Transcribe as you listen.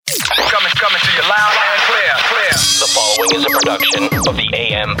coming to you loud and clear. The following is a production of the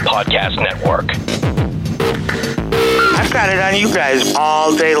AM Podcast Network. I've got it on you guys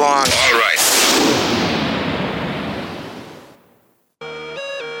all day long. All right.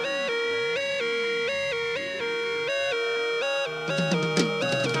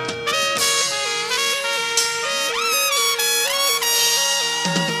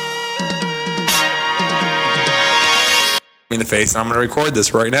 In the face, and I'm going to record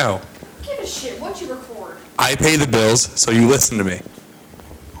this right now. Give a shit what you record. I pay the bills, so you listen to me.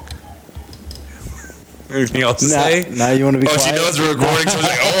 Anything else to say? Now you want to be quiet? She knows we're recording, so she's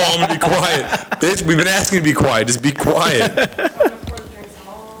like, I'm going to be quiet. Bitch, we've been asking you to be quiet. Just be quiet.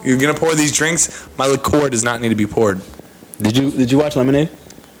 You're going to pour these drinks? My liqueur does not need to be poured. Did you watch Lemonade?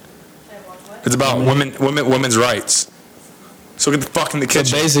 It's about women's rights. So get the fuck in the kitchen.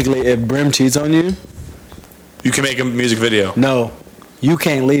 So basically, if Brim cheats on you, You can make a music video. no, you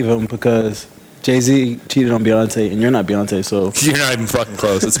can't leave him because Jay-Z cheated on Beyonce, and you're not Beyonce, so You're not even fucking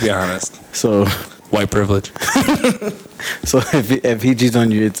close, let's be honest. White privilege. So if he cheats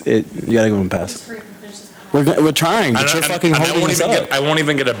on you, you gotta give him a pass. We're trying, but you're fucking holding us up. I won't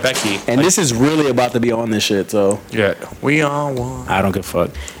even get a Becky. And this is really about to be on this shit, so Yeah, we all want. I don't give a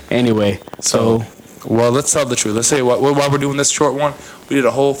fuck. Anyway, so Well, let's tell the truth. Let's say while we're doing this short one, we did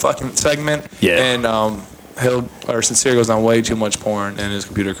a whole fucking segment. Yeah. And Sincere goes on way too much porn, and his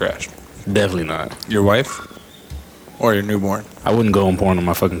computer crashed. definitely not. Your wife, or your newborn? I wouldn't go on porn on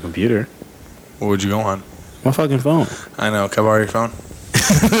my fucking computer. What would you go on? My fucking phone. I know. Can I borrow your phone?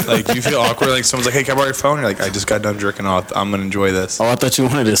 Like, do you feel awkward? Like someone's like, "Hey, can I borrow your phone?" You're like, "I just got done jerking off. I'm gonna enjoy this." Oh, I thought you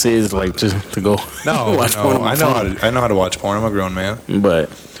wanted to say is like just to go. No, watch porn on my I know phone. I know how to watch porn. I'm a grown man. But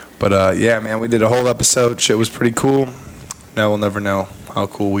Yeah, man, we did a whole episode. Shit was pretty cool. Now we'll never know how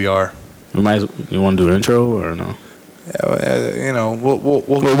cool we are. you want to do an intro or no? Yeah, we'll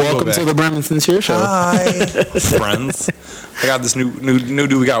Welcome go to the Brim and Sincere Show. Hi, friends. I got this new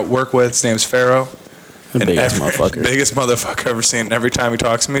dude we got work with. His name's Pharaoh. The biggest motherfucker. Biggest motherfucker I've ever seen. Every time he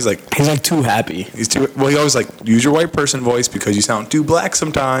talks to me, he's like too happy. he always like, use your white person voice because you sound too black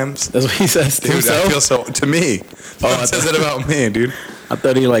sometimes. That's what he says to Dude, himself. I feel so, to me. He says it about me, dude. I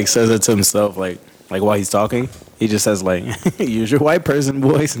thought he like says it to himself like while he's talking. He just says like, use your white person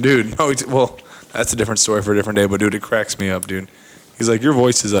voice. Dude, no, well, that's a different story for a different day, but dude, it cracks me up, dude. He's like, your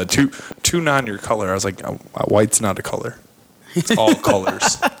voice is too non your color. I was like, white's not a color. It's all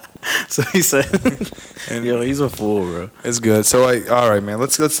colors. So he said, And yo, he's a fool, bro. it's good. So all right, man.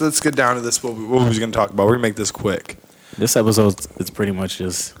 Let's get down to this. What we was gonna talk about. We're gonna make this quick. This episode is pretty much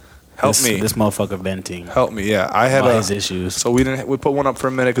just Help me. This motherfucker venting Help me. Yeah, I had his issues. So we put one up for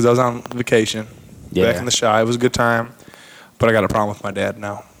a minute because I was on vacation. Yeah. Back in the shy. It was a good time, but I got a problem with my dad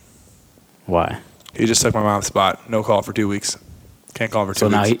now. Why? He just took my mom's spot. No call for 2 weeks. Can't call for 2 So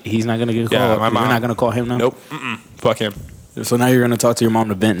now weeks. he's not gonna get called. Yeah, my mom. You're not gonna call him now. Nope. Fuck him. So now you're gonna talk to your mom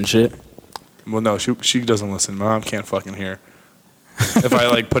to vent and shit. Well, no, she doesn't listen. My mom can't fucking hear. If I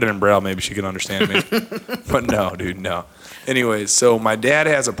like put it in braille, maybe she can understand me. But no, dude, no. Anyways, so my dad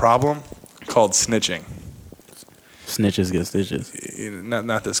has a problem called snitching. Snitches get stitches.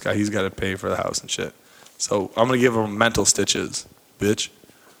 Not this guy. He's got to pay for the house and shit. So I'm gonna give him mental stitches, bitch.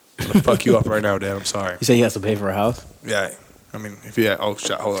 I'm gonna fuck you up right now, Dad. I'm sorry. You say he has to pay for a house? Yeah. I mean, oh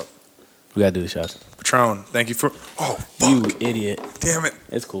shit. Hold up. We gotta do the shots. Patron, thank you for. Oh fuck. You idiot. Damn it.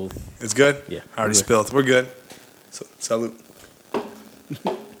 It's cool. It's good. Yeah. I already We're good. spilled. We're good. So, salute.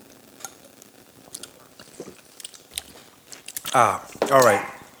 All right.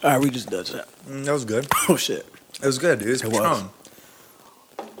 All right, we just did that. That was good. Oh shit. It was good, dude. It's It Patron. was.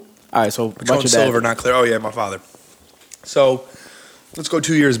 All right, so about Patron your dad. silver, not clear. Oh yeah, my father. So let's go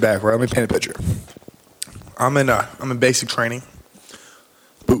 2 years back. Right, let me paint a picture. I'm in basic training,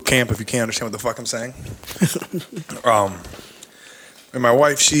 boot camp. If you can't understand what the fuck I'm saying. And my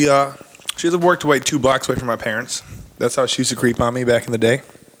wife, she worked away 2 blocks away from my parents. That's how she used to creep on me back in the day.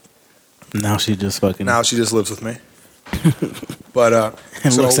 Now she just fucking. Now she just lives with me. But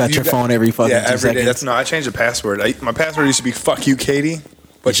And looks at your phone every fucking 2 every day. seconds. I changed the password. My password used to be "fuck you, Katie,"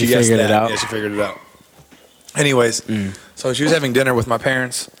 but She she guessed figured it that. out? Yeah, she figured it out. Anyways, so she was having dinner with my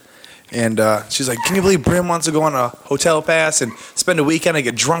parents, and she's like, "Can you believe Brim wants to go on a hotel pass and spend a weekend and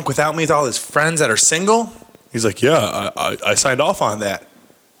get drunk without me with all his friends that are single?" He's like, "Yeah, I signed off on that."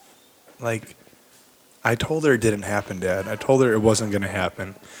 Like, I told her it didn't happen, Dad. I told her it wasn't going to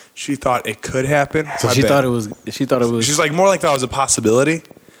happen. She thought it could happen. So she thought it was. She thought it was. She's like, more like that was a possibility.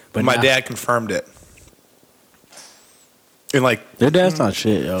 But my now- dad confirmed it. And like, Their dad's not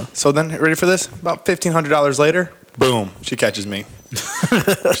shit, yo. so then, ready for this? About $1,500 later, boom, she catches me.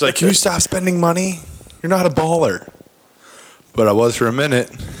 She's like, "Can you stop spending money? You're not a baller." but I was for a minute.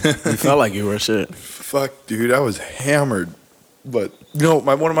 You felt like you were shit. Fuck, dude, I was hammered. But you know,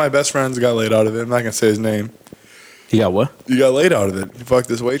 one of my best friends got laid out of it. I'm not gonna say his name. He got what? He got laid out of it. He fucked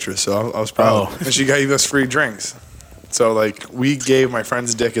this waitress, so I was proud. Oh. And she gave us free drinks. So like, we gave my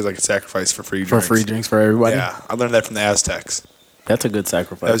friend's dick as like a sacrifice for free drinks. For free drinks for everybody? Yeah, I learned that from the Aztecs. That's a good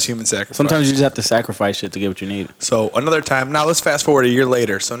sacrifice. That was human sacrifice. Sometimes you just have to sacrifice shit to get what you need. So another time. Now let's fast forward a year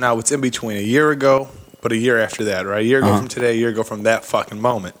later. So now it's in between a year ago, but a year after that, right? A year ago from today, a year ago from that fucking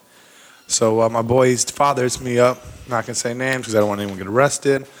moment. So my boy's father hits me up. Not gonna say names because I don't want anyone to get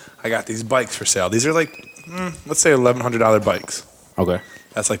arrested. I got these bikes for sale. These are like, let's say $1,100 bikes. Okay.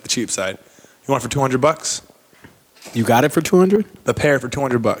 That's like the cheap side. You want it for $200? You got it for $200? The pair for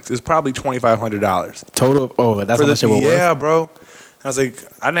 $200. It's probably $2,500 Total? Oh, that's for how much it was worth? Yeah, bro. I was like,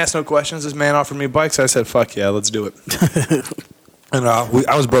 I didn't ask no questions. This man offered me bikes. I said, fuck yeah, let's do it. And I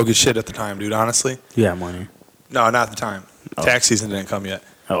was broke as shit at the time, dude, honestly. You had money. No, not at the time. Tax season didn't come yet.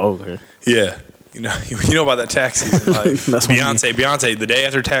 Oh, okay. Yeah. You know about that tax season. Like, Beyonce, the day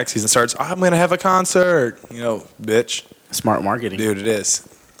after tax season starts, I'm going to have a concert. Bitch. Smart marketing. Dude, it is.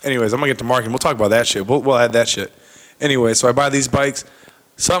 Anyways, I'm going to get to marketing. We'll talk about that shit. We'll add that shit. Anyway, so I buy these bikes.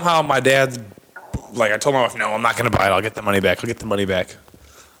 Somehow my dad's, like, I told my wife, no, I'm not going to buy it. I'll get the money back.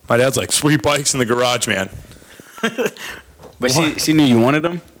 My dad's like, sweet bikes in the garage, man. But she knew you wanted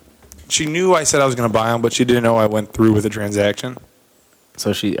them? She knew I said I was going to buy them, but she didn't know I went through with the transaction.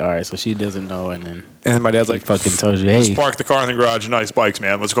 So she doesn't know, and then my dad's like, fucking tells you, hey. Just park the car in the garage. Nice bikes,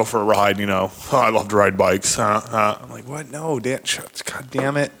 man. Let's go for a ride, Oh, I love to ride bikes. I'm like, what? No, Dad. God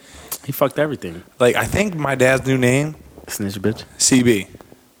damn it. He fucked everything. Like, I think my dad's new name. Snitch bitch.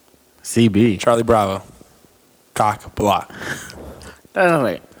 CB. Charlie Bravo. Cock block. No,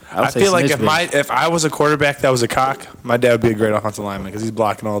 wait. I feel like if I was a quarterback that was a cock, my dad would be a great offensive lineman because he's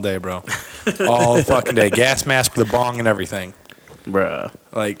blocking all day, bro. All fucking day. Gas mask with a bong and everything. Bruh.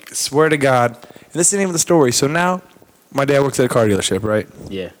 Like, swear to God. And this isn't even the story. So now, my dad works at a car dealership, right?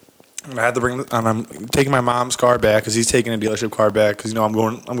 Yeah. And I had to I'm taking my mom's car back because he's taking a dealership car back because I'm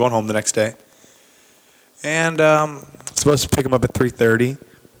going home the next day. And supposed to pick him up at 3:30.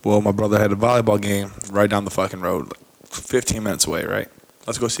 Well, my brother had a volleyball game right down the fucking road, like 15 minutes away, right?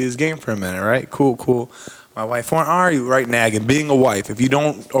 Let's go see his game for a minute, right? Cool. My wife, where are you? Right, nagging. Being a wife,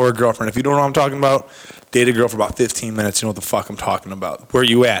 or a girlfriend, if you don't know what I'm talking about, date a girl for about 15 minutes, you know what the fuck I'm talking about. Where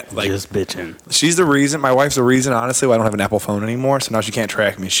you at? Like, just bitching. She's the reason, my wife's the reason, honestly, why I don't have an Apple phone anymore, so now she can't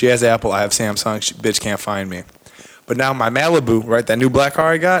track me. She has Apple, I have Samsung, bitch can't find me. But now my Malibu, right, that new black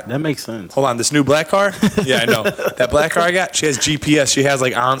car I got. That makes sense. Hold on, this new black car? Yeah, I know. That black car I got, she has GPS. She has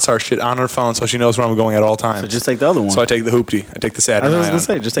like OnStar shit on her phone, so she knows where I'm going at all times. So just take the other one. So I take the hoopty. I take the Saturn. I was going to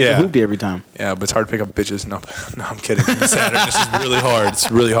say, just take the hoopty every time. Yeah, but it's hard to pick up bitches. No, I'm kidding. The Saturn, this is really hard.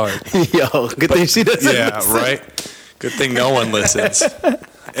 It's really hard. Yo, good thing she doesn't listen. Right? Good thing no one listens.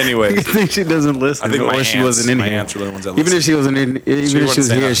 Anyway, good thing she doesn't listen. I think my she wasn't in my here. aunts are the ones that Even if she wasn't in, even if she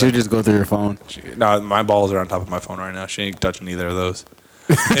was here, she would just go through your phone. No, my balls are on top of my phone right now. She ain't touching either of those.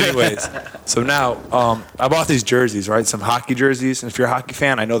 Anyways, so now I bought these jerseys, right? Some hockey jerseys. And if you're a hockey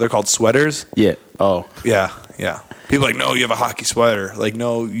fan, I know they're called sweaters. Yeah. Oh. Yeah. People are like, no, you have a hockey sweater. Like,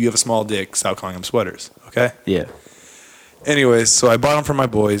 no, you have a small dick. Stop calling them sweaters. Okay? Yeah. Anyways, so I bought them for my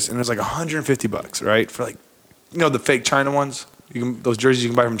boys, and it was like $150, right? For like, the fake China ones. Those jerseys you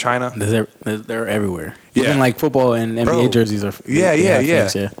can buy from China. They're everywhere. Yeah. Even like football and NBA jerseys are. Yeah.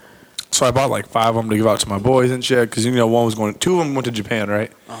 Fakes, yeah. So I bought like 5 of them to give out to my boys and shit because one was going. 2 of them went to Japan,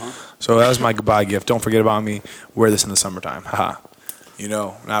 right? So that was my goodbye gift. Don't forget about me. Wear this in the summertime. Haha.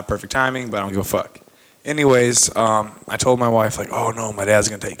 Not perfect timing, but I don't give a fuck. Anyways, I told my wife like, oh no, my dad's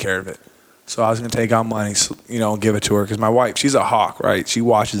gonna take care of it. So I was gonna take out money, and give it to her because my wife, she's a hawk, right? She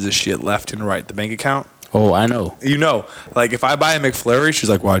watches this shit left and right. The bank account. Oh, I know. Like if I buy a McFlurry, she's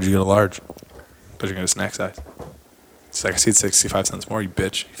like, why'd you get a large? But you're gonna snack size. It's like, I see it's 65 cents more, you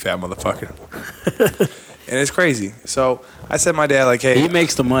bitch, you fat motherfucker. And it's crazy. So I said to my dad, like, hey. He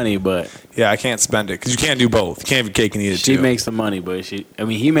makes the money, but. Yeah, I can't spend it because you can't do both. You can't have your cake and eat it too. She makes the money, but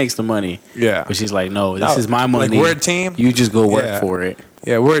he makes the money. Yeah. But she's like, no, this is my money. Like, we're a team. You just go work for it.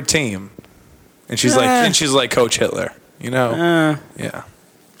 Yeah, we're a team. And she's like Coach Hitler, Yeah.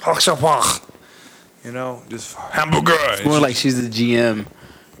 Just hamburger. It's more like she's the GM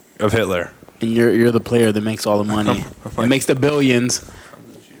of Hitler, and you're the player that makes all the money. It makes the billions.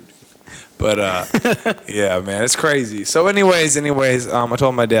 But yeah, man, it's crazy. So, anyways, I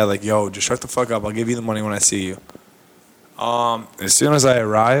told my dad like, yo, just shut the fuck up. I'll give you the money when I see you. As soon as I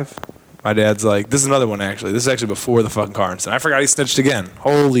arrive, my dad's like, this is another one actually. This is actually before the fucking car incident. I forgot he snitched again.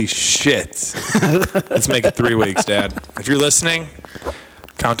 Holy shit! Let's make it 3 weeks, Dad. If you're listening.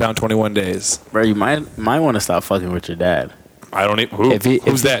 Countdown 21 days. Bro, you might want to stop fucking with your dad. I don't even.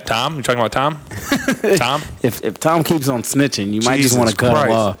 Who's that? Tom? You talking about Tom? Tom? If Tom keeps on snitching, you might just want to cut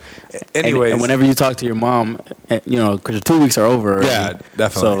him off. Anyways, and whenever you talk to your mom, because your 2 weeks are over. Already. Yeah,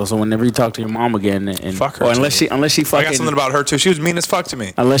 definitely. So whenever you talk to your mom again, and fuck her. or unless she fucking. I got something about her too. She was mean as fuck to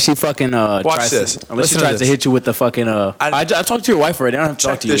me. Unless she fucking watch this. Unless she tries to hit you with the fucking. I talked to your wife already. I don't have to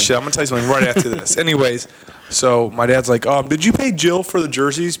talk to you. This shit. I'm gonna tell you something right after this. Anyways, so my dad's like, did you pay Jill for the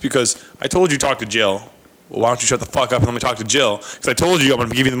jerseys? Because I told you to talk to Jill. Well, why don't you shut the fuck up and let me talk to Jill? Because I told you I'm going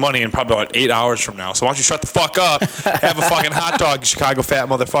to give you the money in probably about 8 hours from now. So why don't you shut the fuck up, have a fucking hot dog, you Chicago fat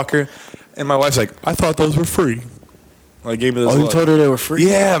motherfucker. And my wife's like, I thought those were free. Like, gave me this you told her they were free?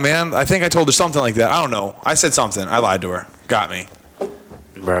 Yeah, man. I think I told her something like that. I don't know. I said something. I lied to her. Got me.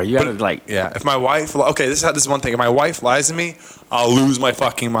 Bro, you gotta like... Yeah, if my wife... Okay, this is one thing. If my wife lies to me, I'll lose my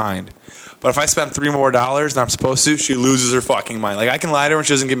fucking mind. But if I spend $3 more than I'm supposed to, she loses her fucking mind. Like, I can lie to her and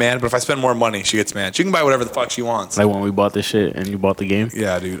she doesn't get mad, but if I spend more money, she gets mad. She can buy whatever the fuck she wants. Like when we bought this shit and you bought the game?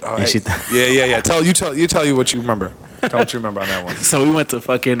 Yeah, dude. Yeah. Tell you what you remember. Tell what you remember on that one. So we went to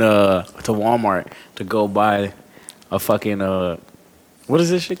fucking to Walmart to go buy a fucking what is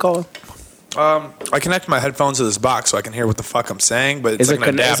this shit called? I connect my headphones to this box so I can hear what the fuck I'm saying, but it's like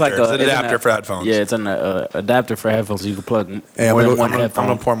an adapter. It's an adapter for headphones. Yeah, it's an adapter for headphones so you can plug hey, more than one headphone. I'm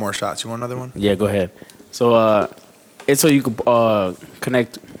going to pour more shots. You want another one? Yeah, go ahead. So it's so you can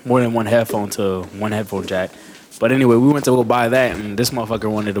connect more than one headphone to one headphone jack. But anyway, we went to go buy that, and this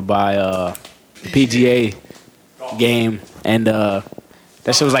motherfucker wanted to buy the PGA game, and that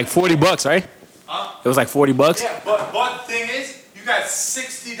shit was like $40, right? Huh? It was like $40? Yeah, but the thing is, you got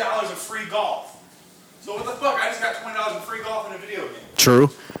 $60 of free golf. So what the fuck? I just got $20 of free golf in a video game. True.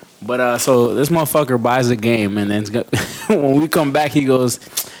 But so this motherfucker buys a game, and then when we come back, he goes,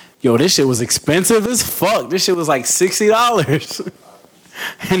 yo, this shit was expensive as fuck. This shit was like $60.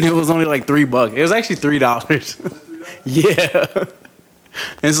 And it was only like $3. It was actually $3. Yeah.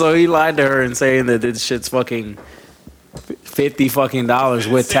 And so he lied to her and saying that this shit's fucking $50 fucking dollars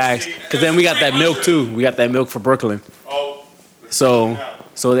with tax. Because then we got that milk too. We got that milk for Brooklyn. So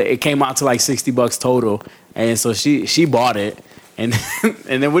it came out to like $60 total, and so she bought it, and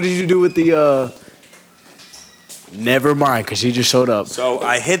and then what did you do with the? Never mind, because she just showed up. So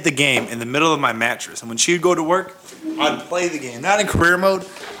I hid the game in the middle of my mattress, and when she'd go to work, I'd play the game, not in career mode,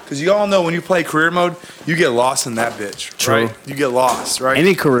 because you all know when you play career mode, you get lost in that bitch. True. Right? You get lost, right?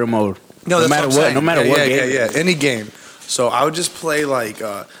 Any career mode. No matter what. No matter what game. Yeah, any game. So I would just play like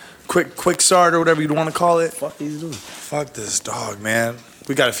quick start or whatever you'd want to call it. Fuck these dudes. Fuck this dog, man.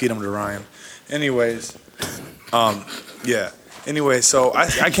 We gotta feed him to Ryan. Anyways, yeah. Anyway, so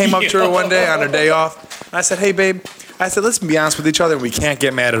I came up to her one day on her day off. And I said, hey, babe. I said, let's be honest with each other. We can't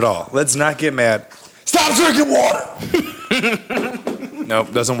get mad at all. Let's not get mad. Stop drinking water.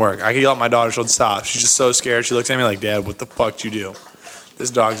 Nope, doesn't work. I can yell at my daughter. She'll stop. She's just so scared. She looks at me like, Dad, what the fuck did you do?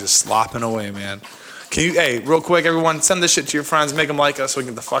 This dog's just slopping away, man. Can you, hey, real quick, everyone, send this shit to your friends. Make them like us so we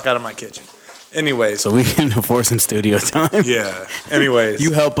can get the fuck out of my kitchen. Anyways. So we can afford some studio time. Yeah. Anyways.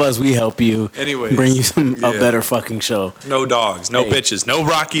 You help us, we help you. Anyways. Bring you a better fucking show. No dogs, no bitches, no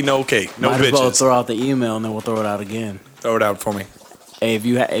Rocky, no cake, no might bitches. As well throw out the email and then we'll throw it out again. Throw it out for me. Hey, if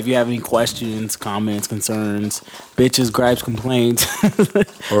you have any questions, comments, concerns, bitches, gripes, complaints,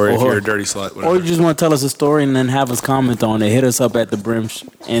 or if you're a dirty slut, whatever. or you just want to tell us a story and then have us comment on it, hit us up at the Brim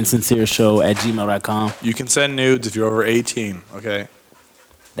and Sincere Show at gmail.com. You can send nudes if you're over 18, okay?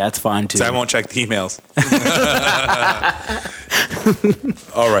 That's fine too. So I won't check the emails.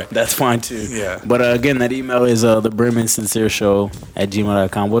 All right. That's fine too. Yeah. But again, that email is the Brim and Sincere Show at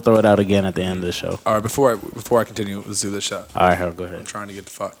gmail.com. We'll throw it out again at the end of the show. All right. Before I continue, let's do this shot. All right, go ahead. I'm trying to get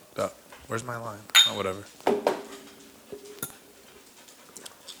the fucked up. Where's my line? Oh, whatever.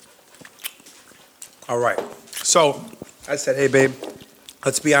 All right. So I said, hey, babe,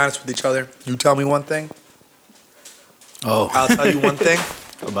 let's be honest with each other. You tell me one thing. Oh. I'll tell you one thing.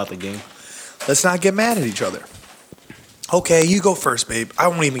 About the game. Let's not get mad at each other. Okay, you go first, babe. I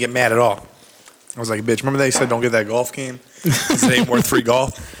won't even get mad at all. I was like, bitch, remember they said don't get that golf game? Because it ain't worth free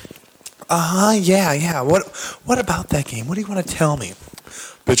golf? Yeah. What about that game? What do you want to tell me?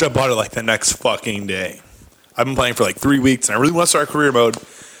 Bitch, I bought it like the next fucking day. I've been playing for like 3 weeks, and I really want to start career mode.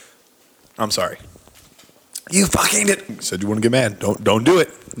 I'm sorry. You fucking did. You said you want to get mad. Don't do it.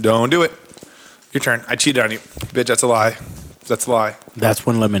 Don't do it. Your turn. I cheated on you. Bitch, that's a lie. That's a lie. That's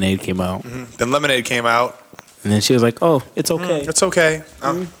when Lemonade came out. Mm-hmm. Then Lemonade came out. And then she was like, oh, it's okay. It's okay.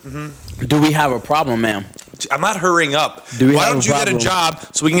 Do we have a problem, ma'am? I'm not hurrying up. Why don't you get a job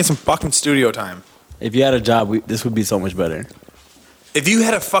so we can get some fucking studio time? If you had a job, this would be so much better. If you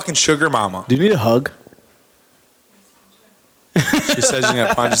had a fucking sugar mama. Do you need a hug? She says you're going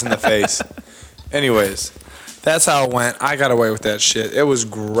to punch us in the face. Anyways. That's how it went. I got away with that shit. It was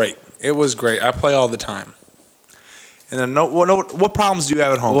great. It was great. I play all the time. And then what problems do you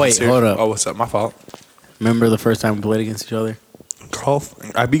have at home? Wait, hold up. Oh, what's up? My fault. Remember the first time we played against each other? Golf.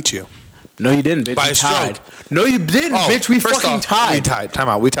 I beat you. No, you didn't, bitch. By We a tied. stroke. No, you didn't, bitch. We first fucking off, tied. We tied. Time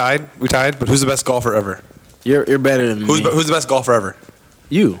out. We tied. But who's the best golfer ever? You're better than me. Who's the best golfer ever?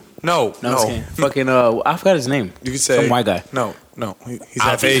 You. No. No. I'm just kidding. Fucking, I forgot his name. You could say some white guy. No. He's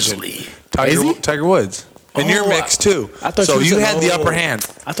half Asian. Obviously. Tiger Woods. And you're mixed too. I thought so you you said- had the upper hand.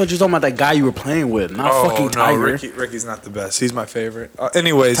 I thought you were talking about that guy you were playing with, not fucking Tiger. Ricky's not the best. He's my favorite.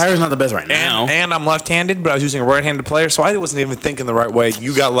 Anyways, Tiger's not the best right now. and I'm left-handed, but I was using a right-handed player, so I wasn't even thinking the right way.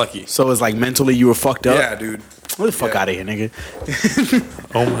 You got lucky. So it's like mentally you were fucked up? Yeah, dude. Get the fuck Yeah. out of here,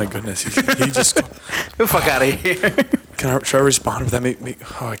 nigga. Oh my goodness. He just. Get the fuck out of here. Should I respond to that?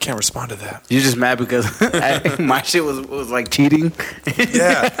 I can't respond to that. You're just mad because my shit was like cheating.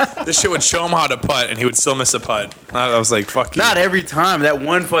 Yeah, this shit would show him how to putt, and he would still miss a putt. I was like, "Fuck you." Not every time. That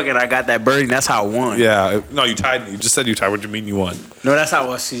one fucking I got that birdie. That's how I won. Yeah, no, you tied me. You just said you tied. What do you mean you won? No, that's how I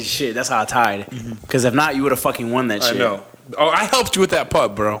was. Shit, that's how I tied. Because if not, you would have fucking won that shit. I know. Oh, I helped you with that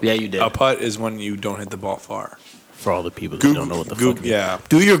putt, bro. Yeah, you did. A putt is when you don't hit the ball far. For all the people that don't know what the fuck. it is. Yeah.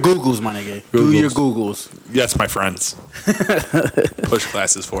 Do your Googles, my nigga. Do your Googles. Yes, my friends. Push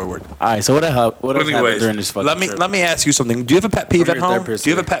glasses forward. All right. So what else happened during this fucking trip? let me ask you something. Do you have a pet peeve I'm at your home? therapist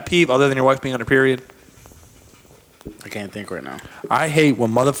Do you have a here. pet peeve other than your wife being on her period? I can't think right now. I hate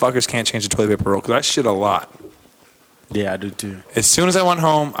when motherfuckers can't change the toilet paper roll because I shit a lot. Yeah, I do too. As soon as I went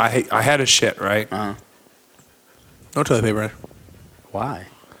home, I had a shit, right? Uh-huh. No toilet paper. Why?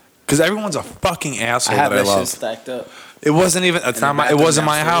 Because everyone's a fucking asshole I have that I that shit love. stacked up. It wasn't even. It's In the not my. It bathroom wasn't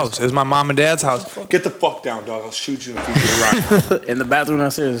my downstairs. house. It was my mom and dad's house. Get the fuck down, dog. I'll shoot you if you get right. In the bathroom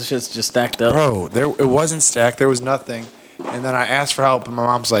downstairs, the shit's just stacked up. Bro, it wasn't stacked. There was nothing. And then I asked for help, and my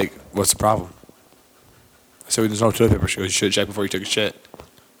mom's like, "What's the problem?" I said, "There's no toilet paper." She goes, "You should have checked before you took a shit."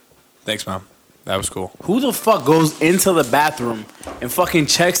 Thanks, mom. That was cool. Who the fuck goes into the bathroom and fucking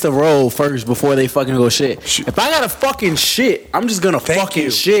checks the roll first before they fucking go shit? If I got a fucking shit, I'm just gonna fucking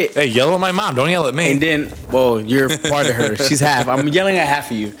shit. Hey, yell at my mom. Don't yell at me. And then, well, you're part of her. She's half. I'm yelling at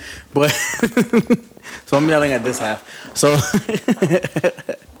half of you, but so I'm yelling at this half. So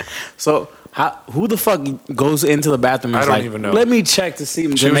who the fuck goes into the bathroom? And I is don't like, even know. Let me check to see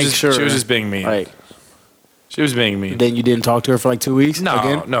to make sure. She was just being mean. Like, She was being mean. then you didn't talk to her for like 2 weeks. No,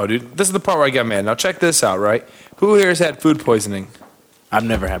 again? no, dude. This is the part where I get mad. Now check this out, right? Who here has had food poisoning? I've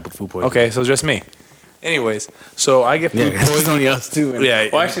never had food poisoning. Okay, so it's just me. Anyways, so I get Yeah, food it's poisoning. only us too. And, Yeah.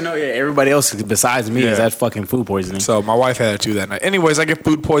 Well, actually, no. Yeah, everybody else besides me has Yeah. had fucking food poisoning. So my wife had it too that night. Anyways, I get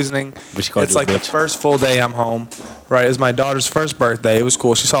food poisoning. But she called It's you a like the bitch. first full day I'm home. Right, it was my daughter's first birthday. It was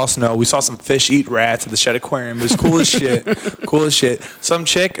cool. She saw snow. We saw some fish eat rats at the Shed Aquarium. It was cool as shit. Cool as shit. Some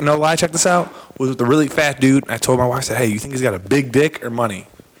chick, no lie, check this out, was with a really fat dude. And I told my wife, I said, "Hey, you think he's got a big dick or money?"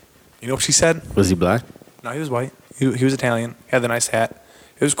 You know what she said? Was he black? No, he was white. He was Italian. He had the nice hat.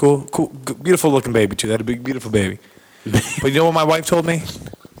 It was cool. Beautiful looking baby too. They had a big, beautiful baby. But you know what my wife told me?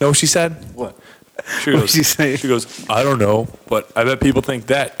 Know what she said? What? She What'd goes, she say? She goes, "I don't know, but I bet people think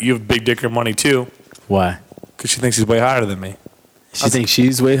that you have big dick or money too, Why? because she thinks he's way hotter than me." She thinks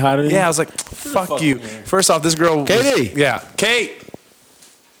she's way hotter than Yeah, I you? was like, "Fuck you." First off, this girl. Katie! Yeah, Kate.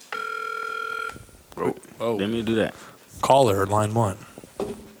 Oh, Let me do that. call her line 1.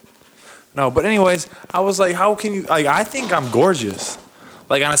 No, but anyways, I was like, "How can you?" Like, I think I'm gorgeous.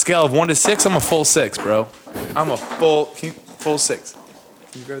 Like on a scale of 1 to 6, I'm a full 6, bro. I'm a full 6.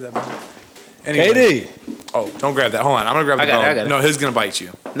 Can you grab that bone? Anyway. Katie! Oh, don't grab that. Hold on, I'm gonna grab the I got it, bone. I got it. No, he's gonna bite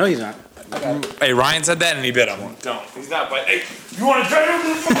you. No, he's not. Hey, Ryan said that and he bit him. Don't. He's not biting. Hey, you want to try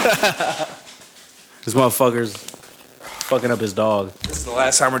him? This motherfucker's fucking up his dog. This is the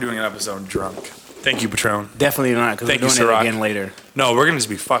last time we're doing an episode drunk. Thank you, Patron. Definitely not, because we're Thank you, doing it Ciroc. again later. No, we're gonna just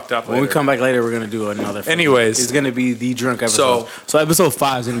be fucked up When later. we come back later, we're gonna do another. Anyways. it's gonna be the drunk episode. So episode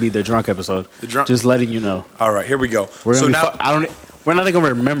 5 is gonna be the drunk episode. The drunk- Just letting you know. All right, here we go. We're So gonna now, I don't. We're not gonna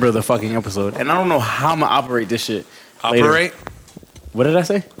remember the fucking episode, and I don't know how I'm gonna operate this shit. later. operate. What did I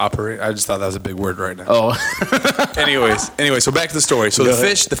say? Operate. I just thought that was a big word right now. Oh, Anyway, so back to the story. So Go the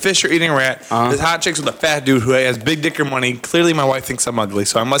ahead. fish are eating a rat. This hot chick's with a fat dude who has big dick or money. Clearly, my wife thinks I'm ugly,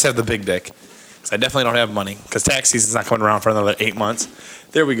 so I must have the big dick. Because I definitely don't have money. Because tax season's not coming around for another 8 months.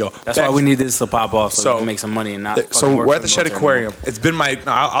 There we go. that's why we need this to pop off so, So- we can make some money and not. So fucking work we're for at the the Shed military Aquarium. It's been my.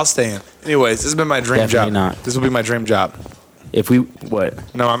 No, I'll stay in. Anyways, this has been my dream Definitely job. not. This will be my dream job. anymore. If we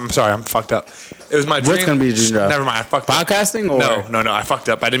what No, I'm sorry. I'm fucked up. It was my dream. What's gonna be your dream job? Never mind. I fucked up. podcasting or No. I fucked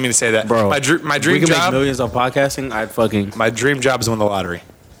up. I didn't mean to say that. bro? My if dream we can make job. millions of podcasting. I'd fucking. My dream job is to win the lottery.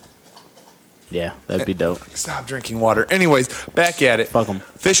 Yeah, that'd be dope. Stop drinking water. Anyways, back at it. Fuck 'em.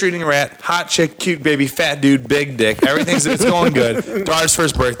 Fish eating rat, hot chick, cute baby, fat dude, big dick. It's going good. Daughter's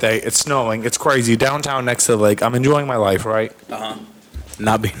first birthday. It's snowing. It's crazy. Downtown next to the lake. I'm enjoying my life, right?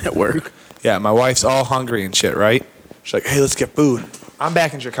 Not being at work. Yeah, my wife's all hungry and shit, right? She's like, hey, let's get food. I'm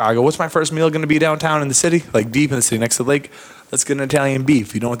back in Chicago. What's my first meal going to be downtown in the city? Like deep in the city next to the lake. Let's get an Italian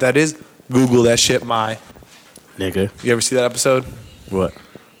beef. You know what that is? Google that shit, Nigga. You ever see that episode? What?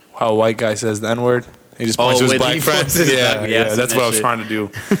 How a white guy says the N-word? He just points to his when black he friend. points to his Yeah, black- yeah, I've that's seen what I that was shit. trying to do.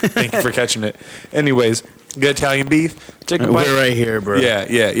 Thank you for catching it. Anyways, good Italian beef. Take a bite. We're right here, bro.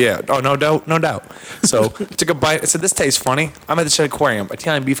 Yeah. Oh, no doubt. So, took a bite. I said, this tastes funny. I'm at the Shed Aquarium.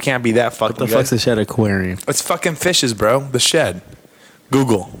 Italian beef can't be that fucking What the good. fuck's the Shed Aquarium? It's fucking fishes, bro. The Shed.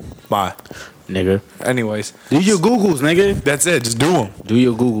 Google. Bye. Nigga. Anyways, Do your Googles, nigga. that's it. Just do them. Do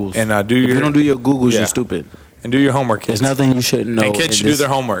your Googles. And if you don't do your Googles, Yeah. you're stupid. And do your homework, kids. There's nothing you shouldn't know. And kids in should do this their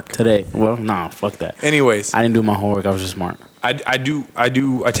homework. today. Well, nah, fuck that. Anyways, I didn't do my homework. I was just smart. I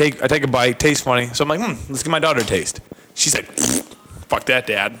take a bite, tastes funny. So I'm like, let's give my daughter a taste. She's like, fuck that,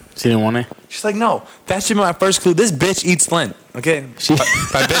 Dad. She didn't want it. She's like, no, that should be my first clue. This bitch eats lint, okay?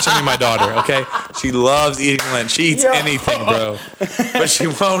 By bitch, I mean my daughter, okay? She loves eating lint. She eats anything, bro. But she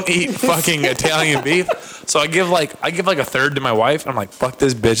won't eat fucking Italian beef. So I give like a third to my wife. I'm like, fuck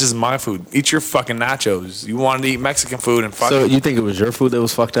this bitch. This is my food. Eat your fucking nachos. You wanted to eat Mexican food and fuck So you think it was your food that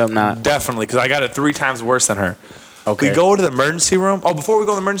was fucked up? Not definitely, because I got it 3 times worse than her. okay. We go to the emergency room. Oh, before we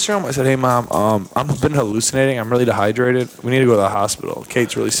go to the emergency room, I said, hey, Mom, I've been hallucinating. I'm really dehydrated. We need to go to the hospital.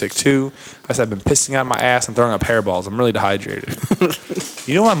 Kate's really sick, too. I said, I've been pissing out my ass and throwing up hairballs. I'm really dehydrated.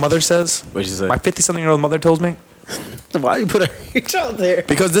 You know what my mother says? What'd she say? My 50-something-year-old mother told me? Why you put her age out there?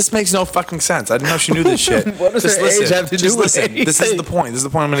 Because this makes no fucking sense. I didn't know she knew this shit. What does her age have to do just with listen. This is anything? the point. This is the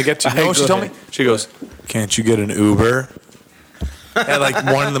point I'm going to get to. You know what she Go told me? ahead. She goes, can't you get an Uber? At like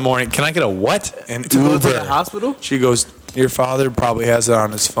 1 in the morning. Can I get a what? An To Uber. go to the hospital? She goes, your father probably has it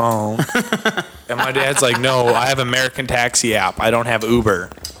on his phone. And my dad's like, no, I have American Taxi app. I don't have Uber.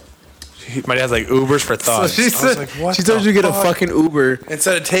 My dad's like, Uber's for So thugs. she I was said like, what she told the you to get a fuck? fucking Uber.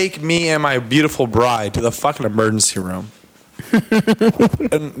 Instead of take me and my beautiful bride to the fucking emergency room.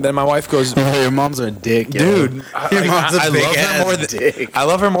 And then my wife goes, Oh, your mom's a dick, yo. dude, Your mom's a I big love her ass more than dick. I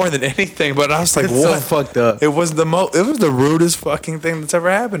love her more than anything. But I was like, It's what? so fucked up. It was the rudest fucking thing that's ever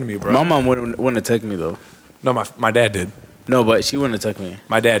happened to me, bro. My mom wouldn't have took me though. No, my dad did. No, but she wouldn't have took me.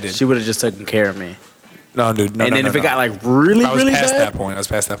 My dad did. She would have just taken care of me. No, dude. No, and no, then no, if it no. got like really, I was really past bad. that point. I was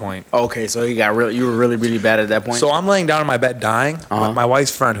past that point. Okay, so you were really, really bad at that point. So I'm laying down in my bed dying. Uh-huh. My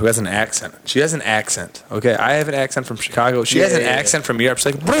wife's friend who has an accent. She has an accent. Okay, I have an accent from Chicago. She has an accent from Europe.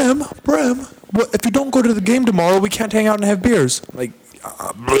 She's like, Brim, what, if you don't go to the game tomorrow, we can't hang out and have beers. I'm like,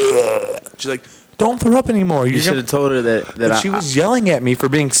 bleh. She's like, don't throw up anymore. you should have told her that. And she was yelling at me for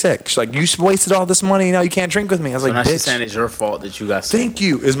being sick. She's like, you wasted all this money. Now you can't drink with me. I was So like, now bitch. she's saying it's your fault that you got sick. Thank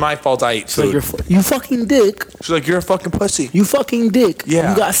you. It's my fault I ate So food. you fucking dick. She's like, you're a fucking pussy. You fucking dick. Yeah.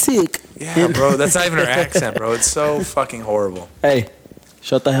 You got sick. Yeah, bro. That's not even her accent, bro. It's so fucking horrible. Hey,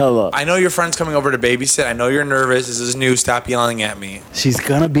 shut the hell up. I know your friend's coming over to babysit. I know you're nervous. This is new. Stop yelling at me. She's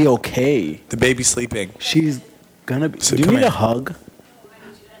gonna be okay. The baby's sleeping. She's gonna be. So Do you come need here. a hug?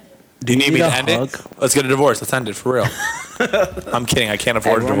 Do you need me need to a end hug? it? Let's get a divorce. Let's end it for real. I'm kidding. I can't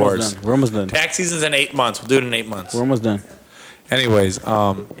afford a We're almost divorce. done. We're almost done. Tax season's in 8 months. We'll do it in 8 months. We're almost done. Anyways, It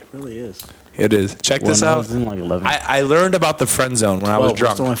really is. it is. Check this Well, no, out. it's in like 11. I learned about the friend zone when I was 12,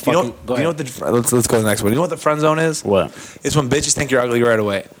 drunk. so You know, fucking- go you know what the let's go to the next one. You know what the friend zone is? What? It's when bitches think you're ugly right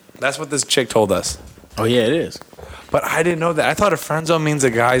away. That's what this chick told us. Oh yeah, it is. But I didn't know that. I thought a friend zone means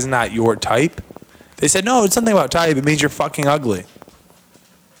a guy's not your type. They said no, it's something about type. It means you're fucking ugly.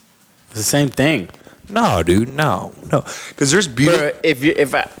 It's the same thing. No, dude, no. Because there's beauty. Bro,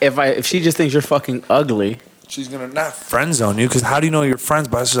 if she just thinks you're fucking ugly, She's gonna not friend zone you. Because how do you know you're friends?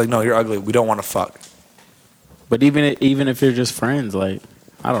 But she's like, no, you're ugly. We don't want to fuck. but even if you're just friends, like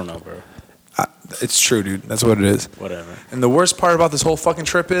I don't know, bro. It's true, dude. That's what it is. Whatever. And the worst part about this whole fucking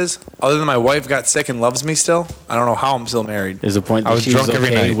trip is, other than my wife got sick and loves me still, I don't know how I'm still married. Is the point I that was she's drunk every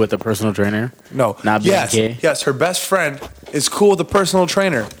okay night. with a personal trainer? No. Not being yes, gay? yes. Her best friend is cool with a personal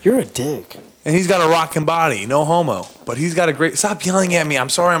trainer, You're a dick. and he's got a rockin' body. No homo, but he's got a great. Stop yelling at me. I'm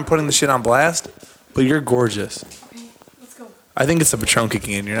sorry. I'm putting the shit on blast, but you're gorgeous. Let's go. I think it's the Patron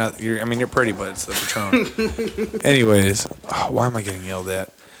kicking in. I mean, you're pretty, but it's the Patron. Anyways, why am I getting yelled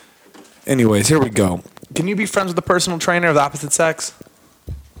at? Anyways, here we go. Can you be friends with a personal trainer of the opposite sex?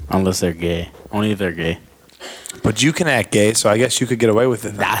 Unless they're gay. Only if they're gay. But you can act gay, so I guess you could get away with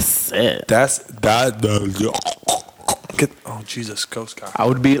it. That's it. Get, oh Jesus, ghost cock. I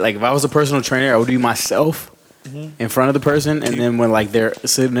would be like if I was a personal trainer, I would be myself, in front of the person, and then when like their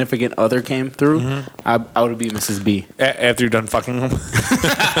significant other came through, I would be Mrs. B. After you're done fucking them.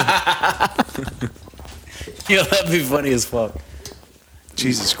 Yo, that'd be funny as fuck.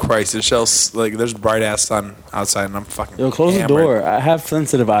 Jesus Christ, it shells like there's bright ass sun outside, and I'm fucking. Yo, close hammered. the door. I have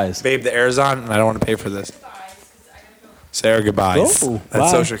sensitive eyes. Babe, the air's on, and I don't want to pay for this. Say our goodbyes. Oh,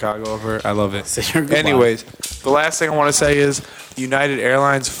 That's bye. so Chicago of her. I love it. Say your goodbye. Anyways, the last thing I want to say is United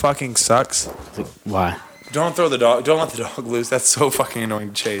Airlines fucking sucks. Why? Don't throw the dog. Don't let the dog loose. That's so fucking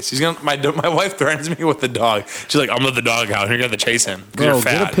annoying to chase. He's gonna. My wife threatens me with the dog. She's like, "I'm gonna let the dog out. You're gonna have to chase him. 'Cause Bro, you're get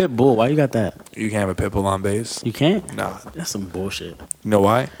fat. a pit bull. Why you got that? You can't have a pit bull on base. You can't? No. That's some bullshit. You know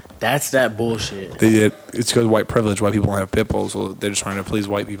why? That's that bullshit. It's because white privilege. White people don't have pit bulls. So they're just trying to please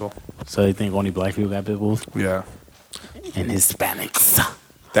white people. So you think only black people got pit bulls? Yeah. And Hispanics.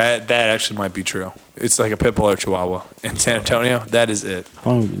 That actually might be true. It's like a pit bull or chihuahua in San Antonio. That is it.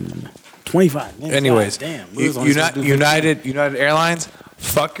 25. Man, Anyways, God damn. We was only supposed to do United Airlines.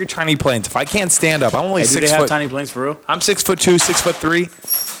 Fuck your tiny planes. If I can't stand up, I'm only Hey, do 6 they have foot. tiny planes for real? I'm 6'2", 6'3",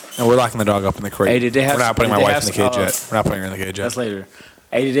 and we're locking the dog up in the crate. Hey, did they have- We're not putting did my they wife in the have- cage yet. We're not putting her in the cage yet. That's later.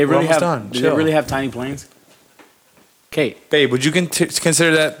 Hey, did they really almost have? done. Did Chill. they really have tiny planes? Kate, Babe, would you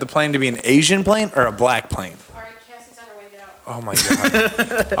consider that the plane to be an Asian plane or a black plane? All right, Cassie's on her way out. Oh my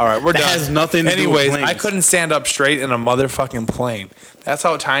god! All right, we're That done. has nothing to do with Anyways, planes. I couldn't stand up straight in a motherfucking plane. That's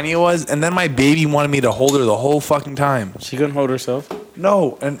how tiny it was. And then my baby wanted me to hold her the whole fucking time. she couldn't hold herself.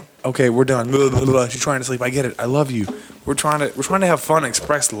 No, and okay, we're done. Blah, blah, blah. She's trying to sleep. I get it. I love you. We're trying to have fun,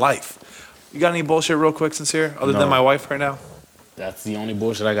 express life. You got any bullshit, real quick, sincere, other No. than my wife right now? That's the only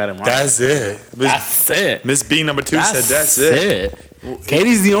bullshit I got in mind. That's it. That's it. Miss B number 2 said that's it.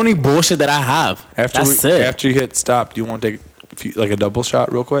 Katie's the only bullshit that I have. That's it. After you hit stop, do you want to take like a double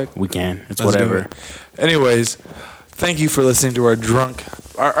shot real quick? We can. It's Let's do whatever. it. Anyways, thank you for listening to our drunk.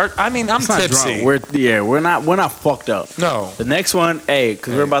 I'm It's not tipsy. drunk. We're not fucked up. No, The next one, because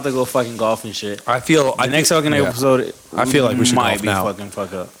we're about to go fucking golf and shit. I feel. The next fucking episode, I feel like we should might golf be now. fucking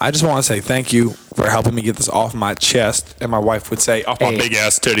fucked up. I just want to say thank you for helping me get this off my chest, and my wife would say off my Hey. big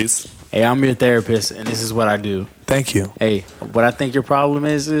ass titties. Hey, I'm your therapist, and this is what I do. Thank you. Hey, what I think your problem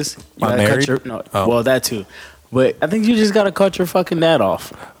is you I'm gotta married? cut your Oh. well, that too. But I think you just gotta cut your fucking dad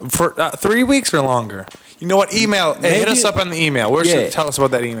off. For 3 weeks or longer. You know what? Email. Hey, hit Maybe- us up on the email. Tell us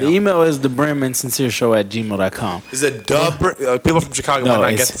about that email. The email is thebrimandsincereshow@gmail.com. Is it dub? People from Chicago might No, not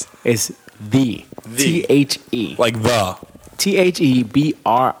get this. it's the The. THE Like the.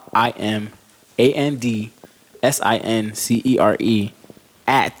 THEBRIMANDSINCERE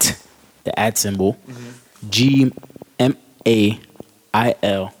at the @ symbol gmail.com.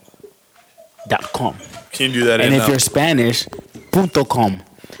 Can you do that And in if you're Spanish, .com.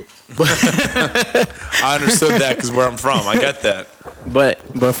 I understood that because where I'm from. I get that. But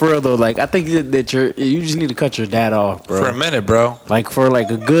for real though, like I think that you just need to cut your dad off, bro. For a minute, bro. Like for like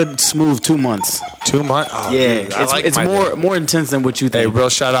a good smooth 2 months. 2 months? Oh, Yeah, dude, I like it's my dad. more intense than what you Hey, think. real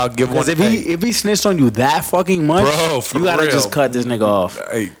shout out. Give one. Because if he snitched on you that fucking much, Bro, for you gotta real. just cut this nigga off.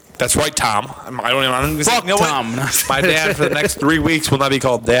 Hey, that's right, Tom. I'm gonna say, Fuck you know what? Tom. My dad for the next 3 weeks will not be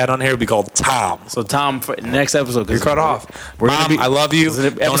called Dad on here. It'll be called Tom. So Tom, for next episode, You're cut off. We're gonna Mom, be- I love you.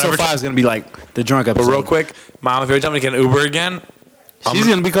 Don't Episode ever 5 is gonna be like the drunk But episode. real quick, Mom, if you ever tell me to get an Uber again, she's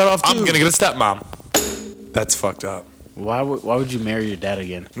gonna be cut off too. I'm gonna get a stepmom. That's fucked up. Why would you marry your dad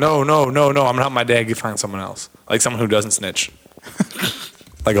again? No. I'm gonna help my dad find someone else, like someone who doesn't snitch,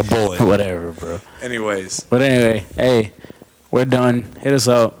 like a bullet. Whatever, bro. Anyways, But anyway, hey, we're done. Hit us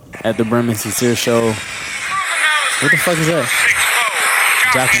up at the Brim and Sincere Show. What the fuck is that?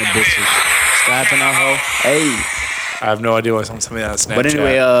 Jocking the bitches. Slapping our hoe. Hey. I have no idea why someone sent me that on Snapchat. But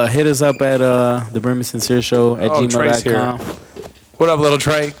anyway, hit us up at the Brim and Sincere Show at Trey's here. gmail.com. What up, little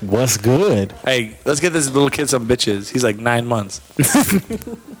Trey? What's good? Hey, let's get this little kid some bitches. He's like 9 months.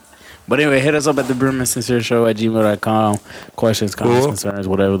 But anyway, hit us up at the Brim and Sincere Show at gmail.com. Questions, comments, Cool. concerns,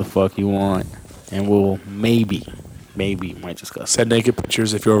 whatever the fuck you want. And we'll maybe might discuss it. Send naked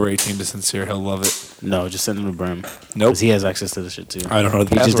pictures if you're over 18 to Sincere. He'll love it. No, just send him to Brim. Nope. Because he has access to the shit too. I don't know the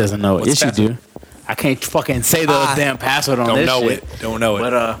He just password. doesn't know it. What's Yes, the you do. I can't fucking say the damn password on Don't this know shit. it. Don't know it.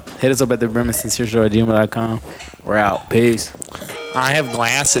 But hit us up at the Brim and Sincere Show at gmail.com. We're out. Peace. I have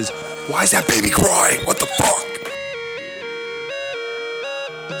glasses. Why is that baby crying? What the fuck?